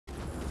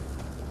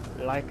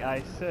Like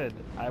I said,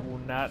 I will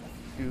not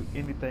do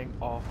anything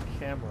off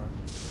camera,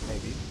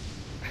 maybe.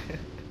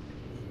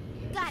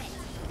 Got it.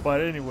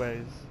 But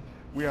anyways,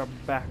 we are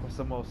back with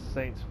some more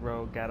Saints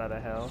Row Got Out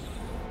of Hell,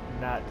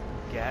 not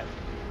Gat.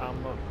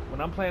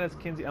 When I'm playing as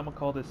Kinsey, I'm gonna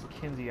call this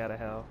Kinsey Out of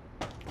Hell.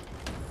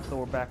 So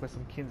we're back with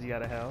some Kinsey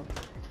Out of Hell.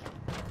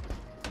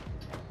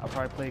 I'll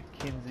probably play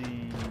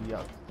Kinsey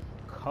a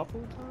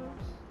couple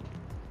times,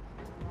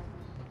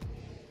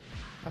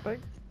 I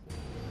think.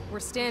 We're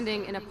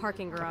standing in a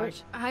parking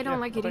garage. I don't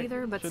like it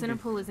either, but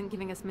Cinepool isn't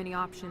giving us many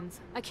options.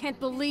 I can't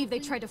believe they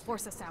tried to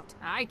force us out.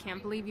 I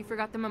can't believe you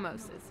forgot the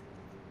mimosas.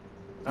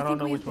 I don't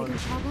know which one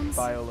is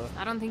Viola.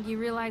 I don't think you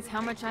realize how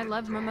much I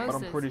love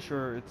mimosas. But I'm pretty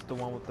sure it's the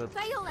one with the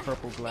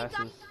purple glasses.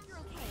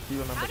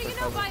 How do you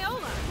know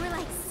Viola? We're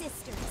like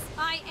sisters.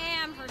 I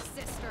am her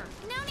sister.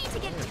 No need to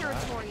get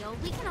territorial.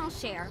 We can all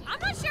share. I'm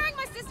not sharing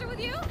my sister with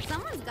you.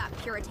 Someone's got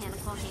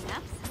puritanical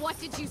hang-ups. What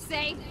did you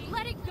say?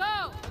 Let it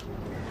go!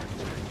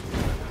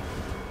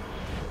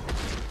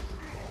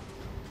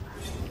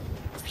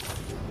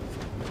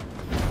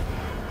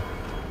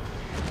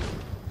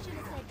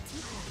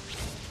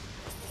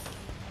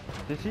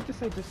 Did she just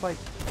say just like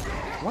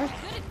what?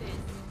 Good at this.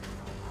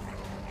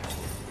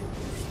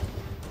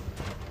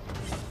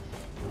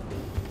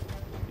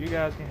 You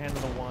guys can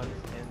handle the ones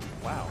and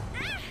wow.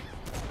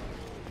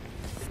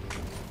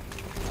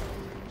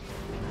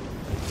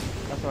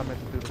 That's what I meant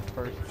to do the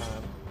first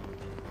time.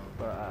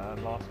 But I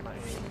lost my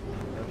aim.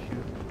 No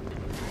shoot.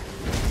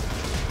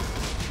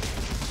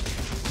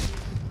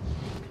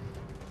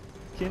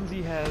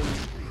 Kinsey has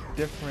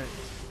different,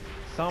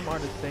 some are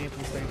the same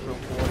from Saints Row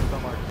 4,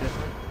 some are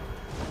different.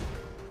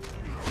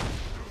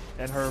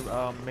 And her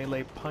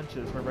melee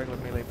punches, her regular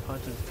melee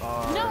punches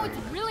are... No, it's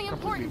really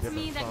important to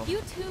me that you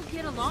two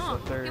get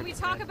along. Can we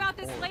talk about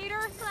this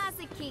later?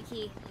 Classic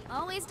Kiki.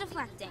 Always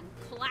deflecting.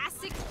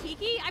 Classic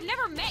Kiki? I've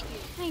never met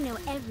you. I know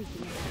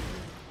everything about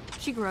you.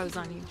 She grows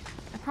on you.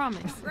 I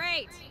promise.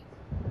 Great.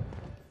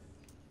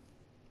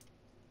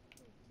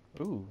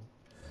 Ooh.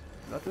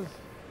 Did I just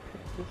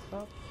pick this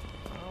up?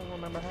 I don't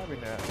remember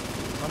having that. I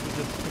must have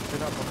just picked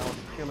it up when I was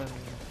killing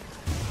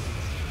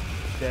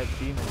dead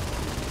demons.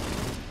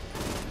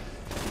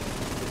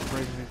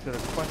 Brings me to the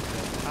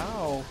question,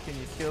 how can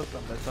you kill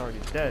something that's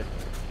already dead?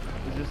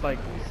 It's just like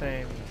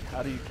saying,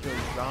 how do you kill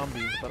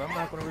zombies? But I'm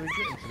not going to really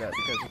get into that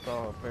because it's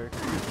all very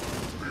confusing.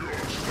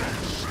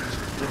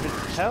 If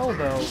it's hell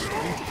though, you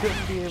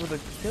shouldn't be able to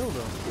kill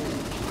them.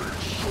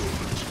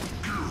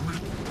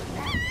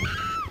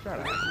 Shut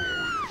up.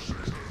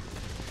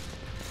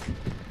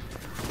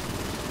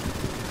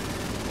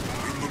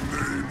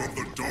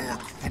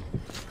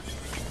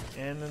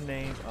 In the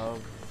name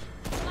of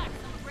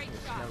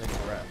smelling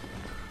breath.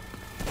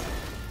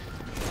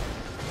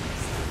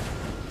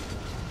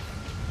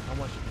 I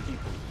want your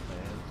people,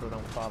 man, so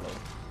don't follow.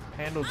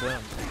 Handle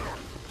them.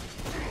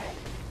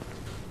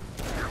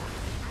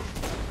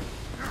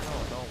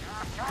 Oh, don't.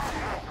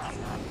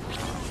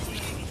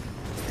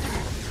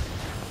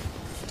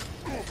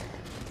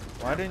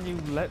 Why didn't you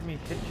let me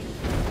hit you?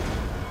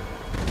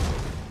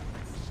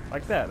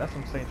 Like that, that's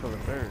what I'm saying for the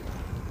third.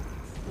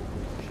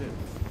 Shit.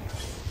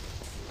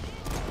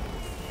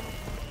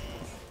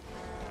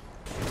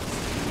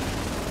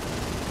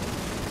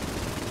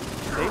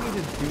 They need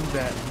to do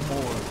that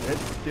more. It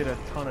did a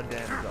ton of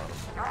damage on them.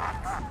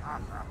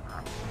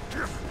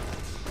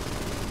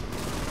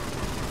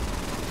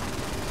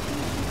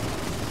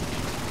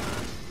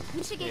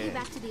 We should get you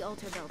back to the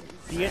altar building.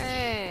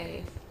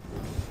 Hey.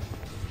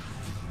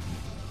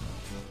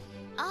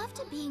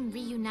 After being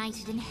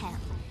reunited in hell,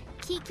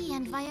 Kiki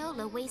and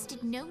Viola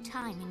wasted no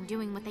time in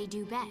doing what they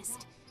do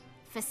best.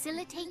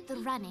 Facilitate the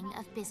running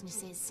of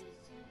businesses.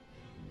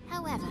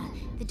 However,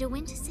 the De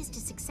Winter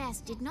sisters' success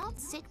did not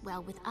sit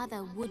well with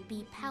other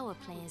would-be power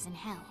players in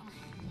Hell.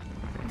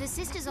 The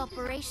sisters'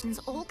 operations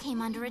all came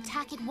under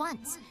attack at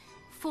once,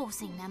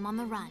 forcing them on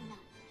the run.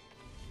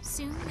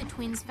 Soon, the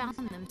twins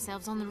found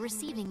themselves on the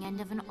receiving end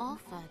of an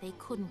offer they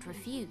couldn't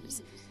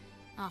refuse.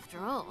 After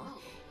all,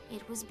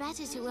 it was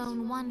better to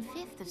own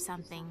 1/5 of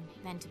something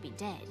than to be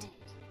dead.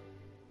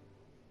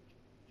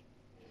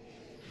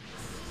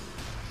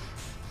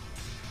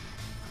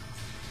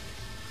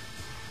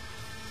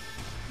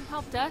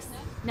 Helped us.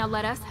 Now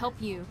let us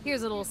help you.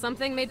 Here's a little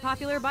something made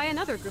popular by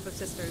another group of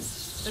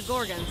sisters, the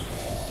Gorgons.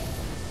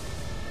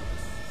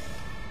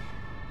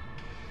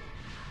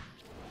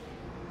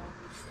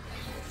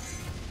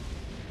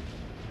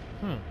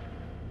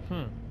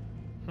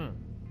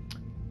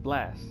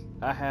 Blast.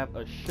 I have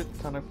a shit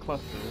ton of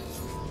clusters.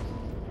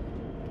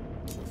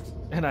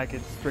 And I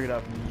can straight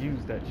up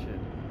use that shit.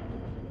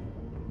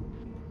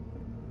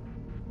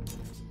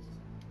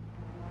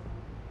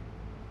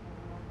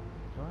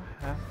 Do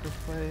I have to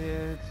play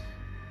it?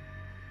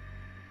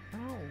 I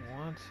don't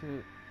want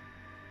to.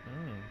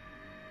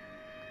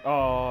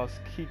 Oh, it's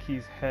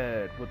Kiki's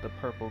head with the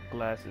purple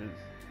glasses.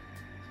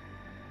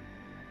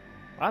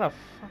 Why the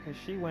fuck is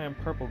she wearing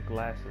purple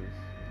glasses?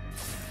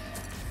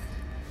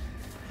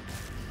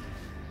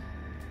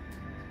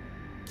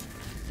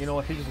 You know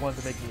what? He just wanted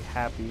to make me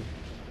happy.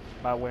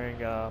 by wearing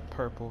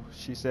purple.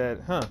 She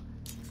said, huh,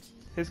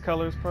 his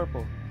color is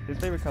purple. His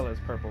favorite color is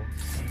purple.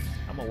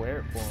 I'm gonna wear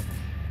it for him.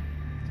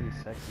 Too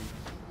sexy.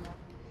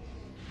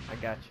 I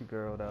got you,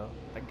 girl, though.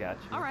 I got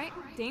you. Alright,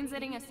 Dane's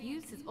letting us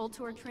use his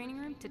Ultor training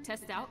room to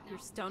test out your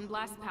Stone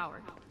Blast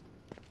power.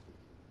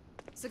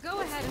 So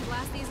go ahead and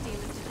blast these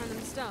demons to turn them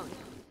to stone.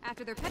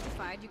 After they're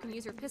petrified, you can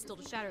use your pistol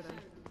to shatter them.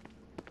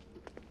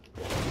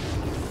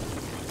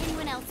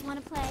 Anyone else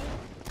want to play?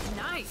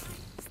 Nice!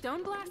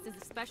 Stone Blast is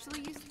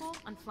especially useful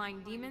on flying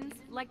demons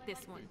like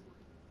this one.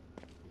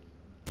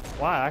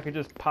 Why? I could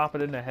just pop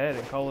it in the head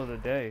and call it a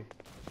day.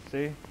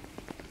 See?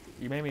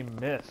 You made me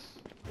miss.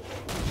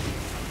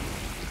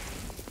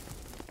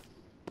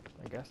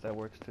 I guess that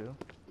works too.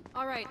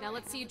 Alright, now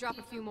let's see you drop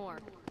a few more.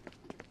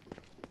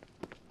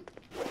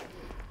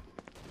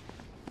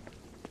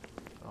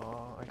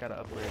 Oh, I gotta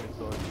upgrade it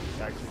so it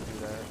can actually do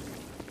that.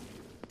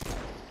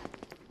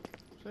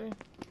 See?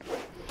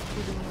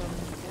 Shooting them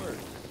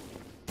works.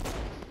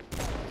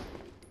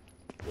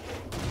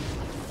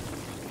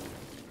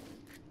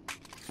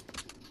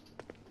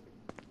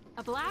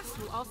 A blast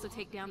will also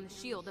take down the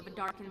shield of a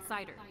Dark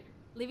Insider,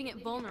 leaving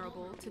it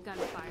vulnerable to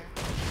gunfire.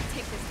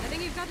 Take this. I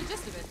think you've got the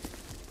gist of it.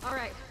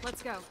 Alright,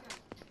 let's go.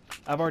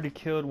 I've already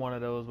killed one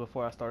of those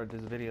before I started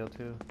this video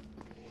too.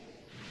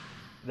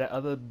 That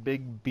other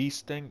big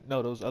beast thing,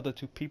 no, those other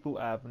two people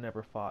I've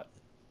never fought.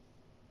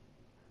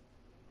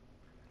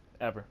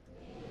 Ever.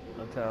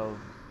 Until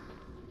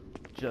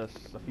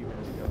just a few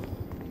minutes ago.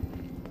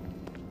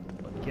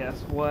 But guess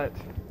what?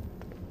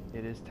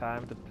 It is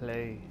time to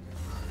play.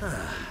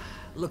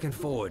 Looking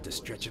forward to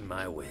stretching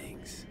my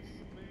wings.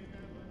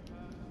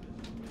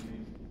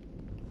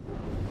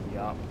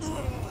 Yup.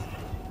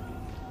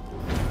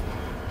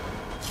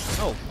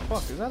 Oh,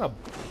 fuck, is that a...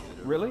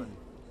 Really?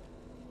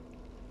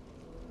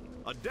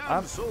 A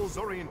Damned Souls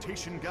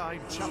Orientation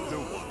Guide, Chapter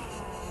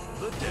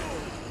 1. The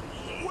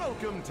Dead.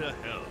 Welcome to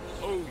Hell,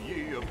 O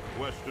ye of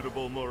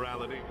questionable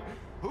morality.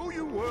 Who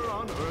you were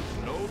on Earth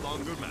no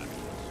longer matters.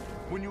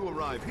 When you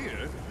arrive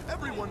here,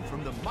 everyone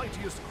from the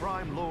mightiest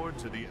crime lord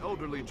to the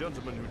elderly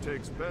gentleman who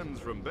takes pens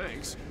from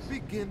banks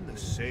begin the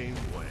same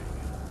way,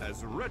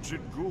 as wretched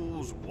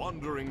ghouls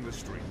wandering the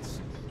streets.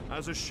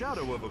 As a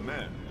shadow of a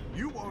man,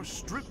 you are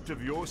stripped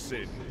of your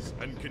sins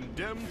and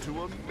condemned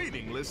to a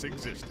meaningless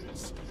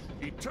existence.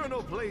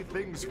 Eternal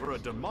playthings for a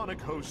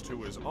demonic host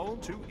who is all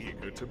too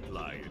eager to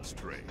ply its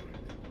trade.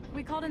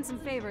 We called in some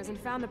favors and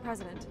found the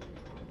president.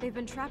 They've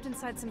been trapped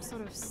inside some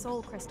sort of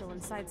soul crystal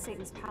inside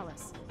Satan's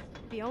palace.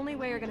 The only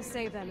way you're gonna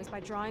save them is by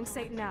drawing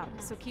Satan out,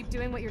 so keep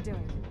doing what you're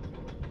doing.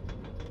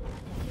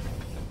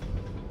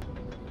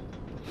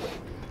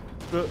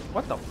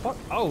 What the fuck?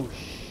 Oh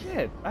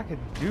shit, I could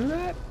do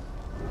that?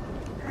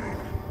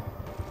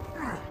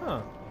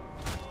 Huh.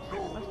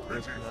 That's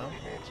good to know.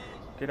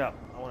 Get up,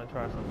 I wanna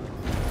try something.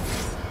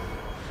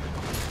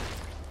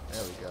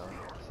 There we go.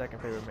 Second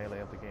favorite melee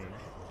of the game.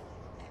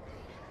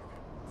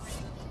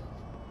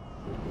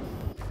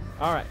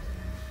 Alright.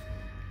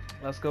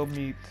 Let's go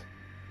meet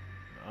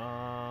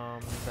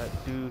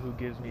that dude who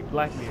gives me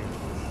Blackbeard.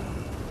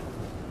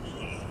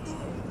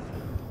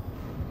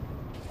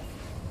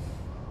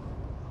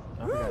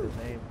 I forgot his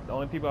name. The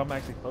only people I'm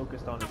actually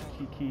focused on is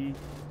Kiki,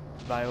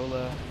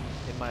 Viola,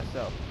 and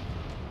myself.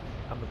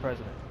 I'm the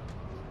president.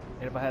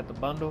 And if I had the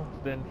bundle,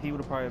 then he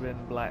would have probably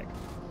been black.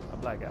 A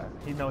black guy.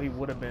 He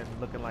would have been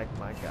looking like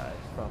my guy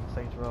from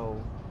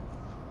SaintsRow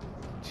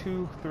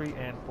 2, 3,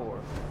 and 4.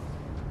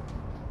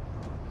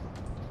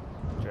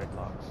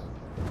 Dreadlocks.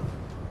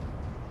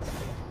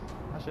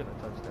 I shouldn't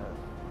have touched that.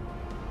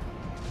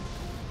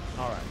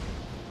 Alright.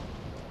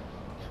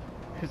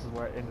 This is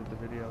where I ended the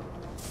video.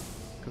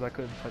 Because I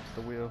couldn't touch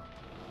the wheel.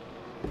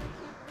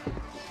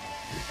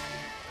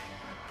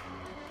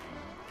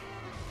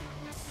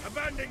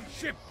 Abandoned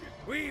ship!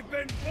 We've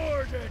been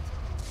boarded!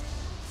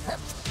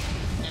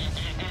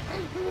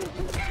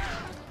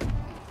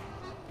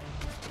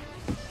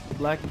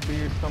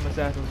 Blackbeard from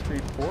Assassin's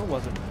Creed 4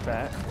 wasn't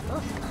fat.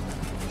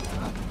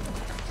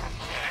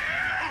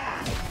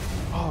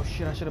 Oh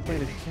shit, I should have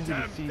played as Kinsey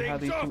to see how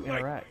these two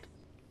interact.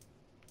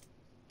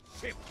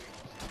 It's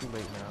too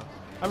late now.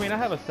 I mean, I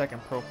have a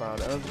second profile.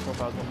 The other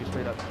profile is going to be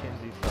straight up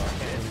Kinsey, so I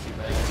can't really do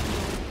that.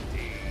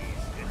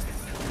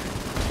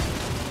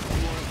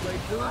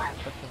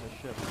 Touching the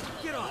ship.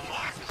 Get on!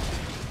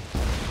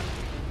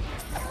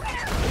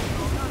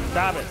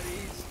 Stop it!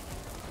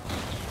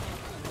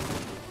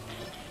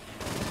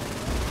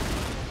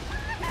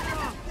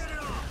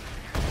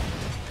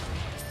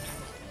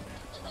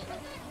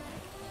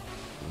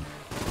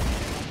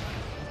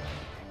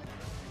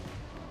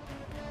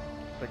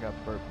 I got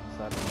burped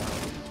inside the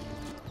mouth.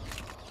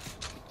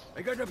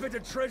 I got a bit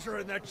of treasure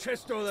in that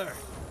chest over there.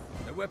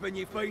 The weapon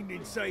you find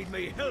inside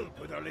may help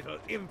with our little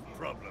imp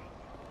problem.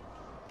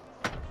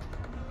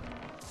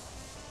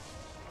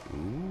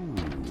 Ooh.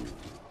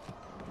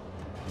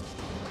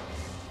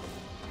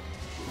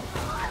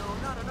 No,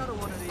 not another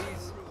one of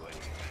these.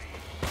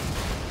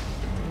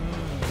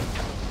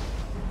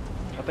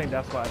 I think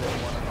that's why I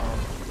didn't want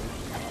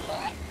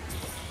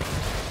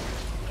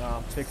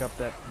to pick up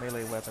that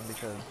melee weapon,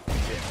 because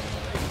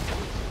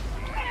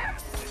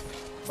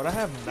But I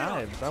have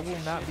knives. I will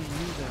not be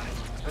using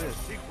this.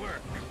 I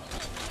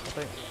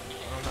think.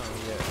 I don't know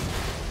yet.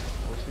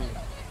 We'll see.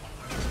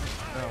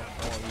 No,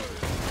 I won't use it.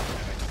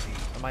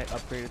 I might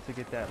upgrade it to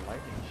get that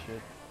lightning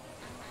shit.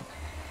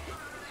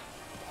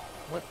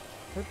 What?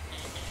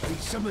 I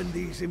summoned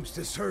these imps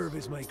to serve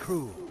as my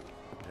crew.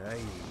 I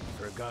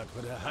forgot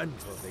what a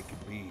handful they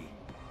could be.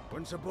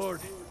 Once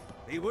aboard,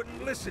 they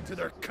wouldn't listen to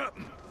their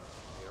captain.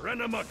 They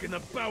ran amok in the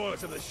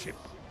bowels of the ship.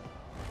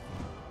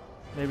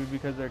 Maybe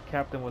because their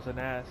captain was an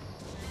ass.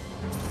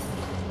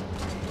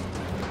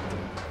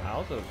 I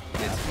also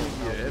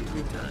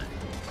Every time.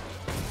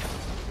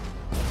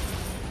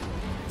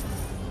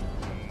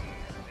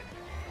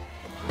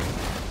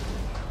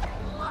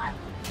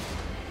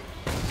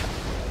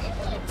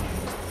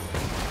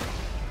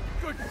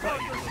 Good God,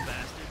 you little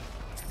bastard!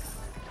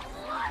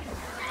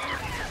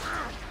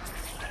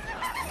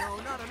 No,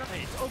 not enough.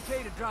 Hey, it's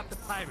okay to drop the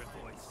pirate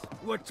voice.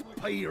 What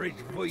pirate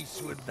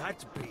voice would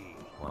that be?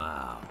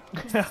 Wow.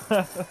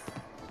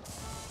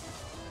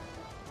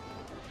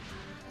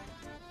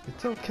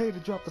 It's okay to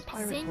drop the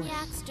pirate voice.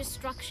 Zingyak's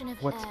destruction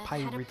of What Earth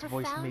had a pirate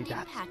voice profound may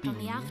that impact on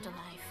the be?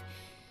 afterlife.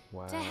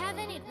 Wow. To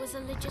heaven, it was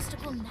a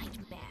logistical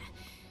nightmare.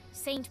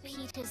 St.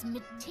 Peter's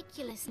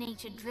meticulous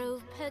nature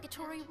drove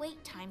purgatory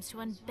wait times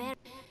to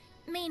unbearable.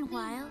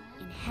 Meanwhile,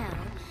 in hell,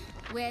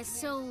 where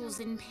souls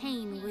in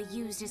pain were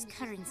used as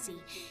currency,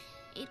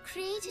 it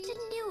created a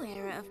new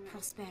era of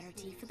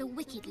prosperity for the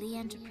wickedly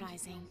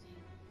enterprising.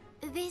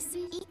 This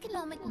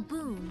economic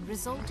boom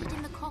resulted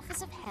in the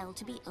coffers of hell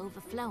to be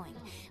overflowing,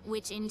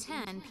 which in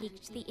turn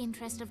piqued the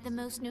interest of the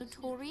most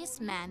notorious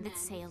man that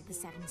sailed the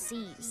seven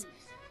seas.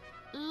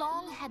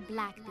 Long had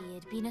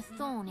Blackbeard been a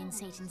thorn in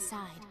Satan's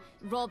side,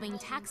 robbing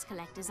tax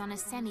collectors on a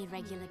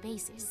semi-regular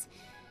basis.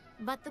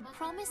 But the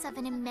promise of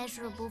an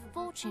immeasurable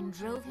fortune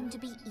drove him to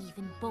be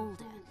even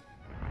bolder.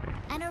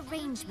 An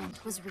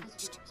arrangement was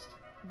reached.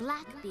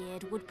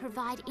 Blackbeard would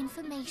provide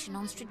information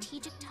on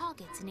strategic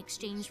targets in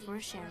exchange for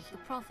a share of the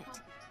profit.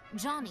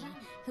 Johnny,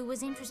 who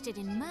was interested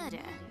in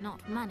murder,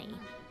 not money,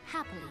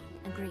 happily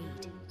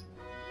agreed.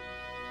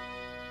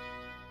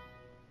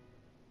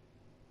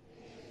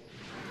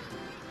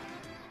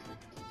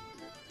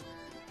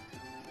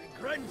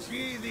 Grant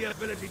ye the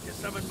ability to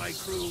summon my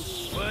crew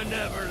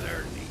whenever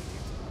they're needed.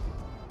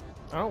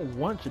 I don't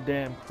want your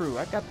damn crew.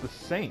 I got the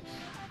Saints.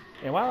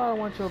 And why do I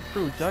want your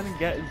crew? Johnny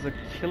Gat is a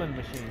killing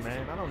machine,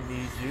 man. I don't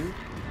need you.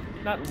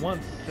 Not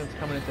once since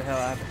coming into hell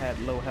I've had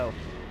low health.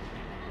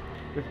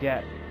 With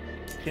Gat.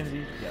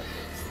 Kinsey, yes.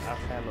 I've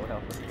had low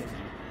health with Kinsey.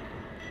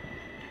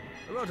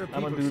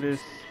 I'm gonna do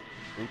this.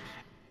 Oops.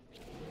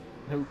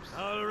 Oops.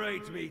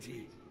 Alright,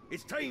 matey.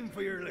 It's time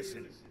for your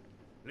lesson.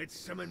 Let's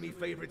summon me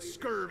favorite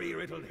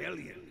scurvy-riddled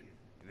hellion,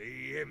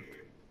 the Imp.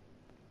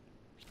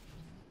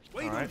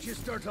 Why don't you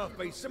start off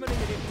by summoning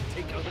an imp to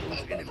take out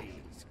those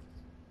enemies?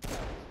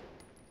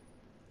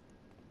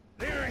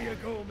 There you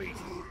go, matey.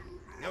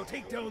 Now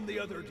take down the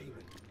other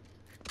demon.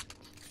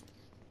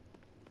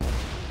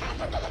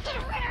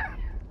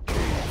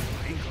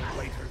 Ankle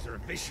biters are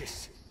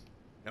vicious.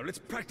 Now let's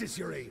practice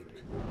your aim.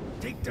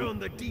 Take down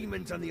the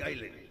demons on the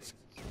islands.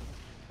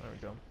 There we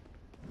go.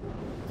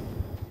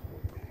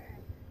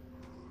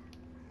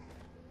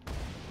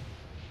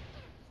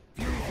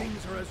 Few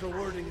things are as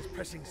rewarding as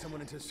pressing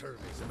someone into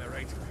service, am I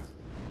right?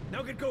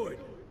 Now get going.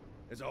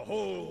 There's a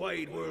whole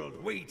wide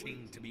world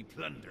waiting to be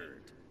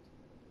plundered.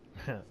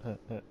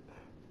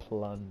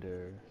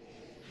 Plunder.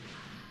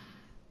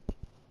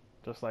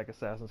 Just like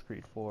Assassin's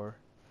Creed 4,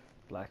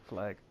 Black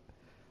Flag.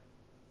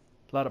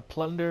 A lot of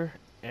plunder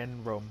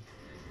and Rome.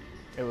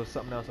 It was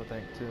something else, I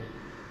think, too.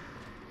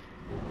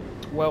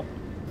 Well,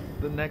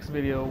 the next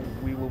video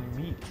we will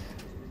meet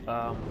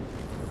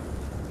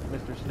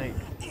Mr. Snake.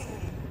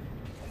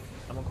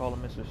 I'm gonna call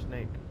him Mr.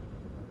 Snake.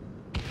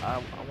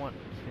 I want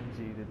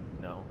Kinsey to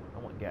no. I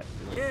want Gat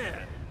to do it.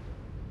 Yeah.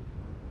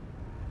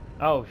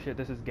 Oh shit,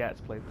 this is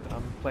Gat's playthrough.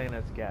 I'm playing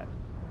as Gat.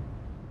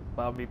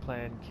 But I'll be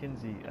playing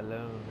Kinsey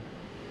alone.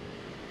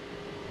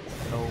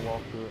 No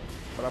walkthrough.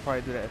 But I'll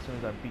probably do that as soon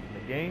as I've beaten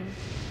the game.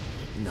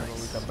 Nice.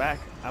 When we come back,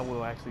 I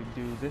will actually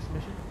do this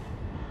mission.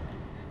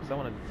 Because I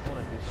wanna do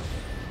something first.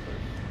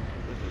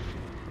 What is this?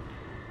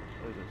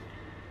 What is this?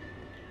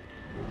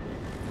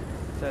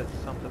 It says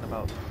something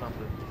about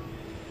something.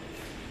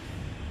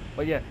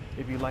 But yeah,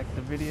 if you liked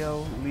the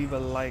video, leave a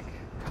like,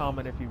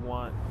 comment if you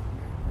want.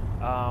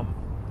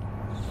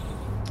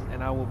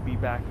 And I will be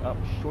back up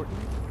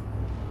shortly.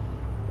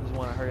 I just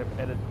want to hurry up,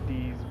 edit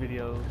these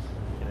videos,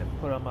 and then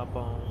put them up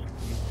on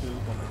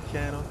YouTube, on my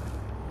channel.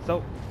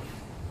 So,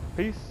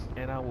 peace,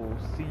 and I will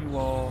see you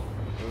all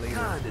later.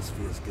 God, this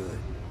feels good.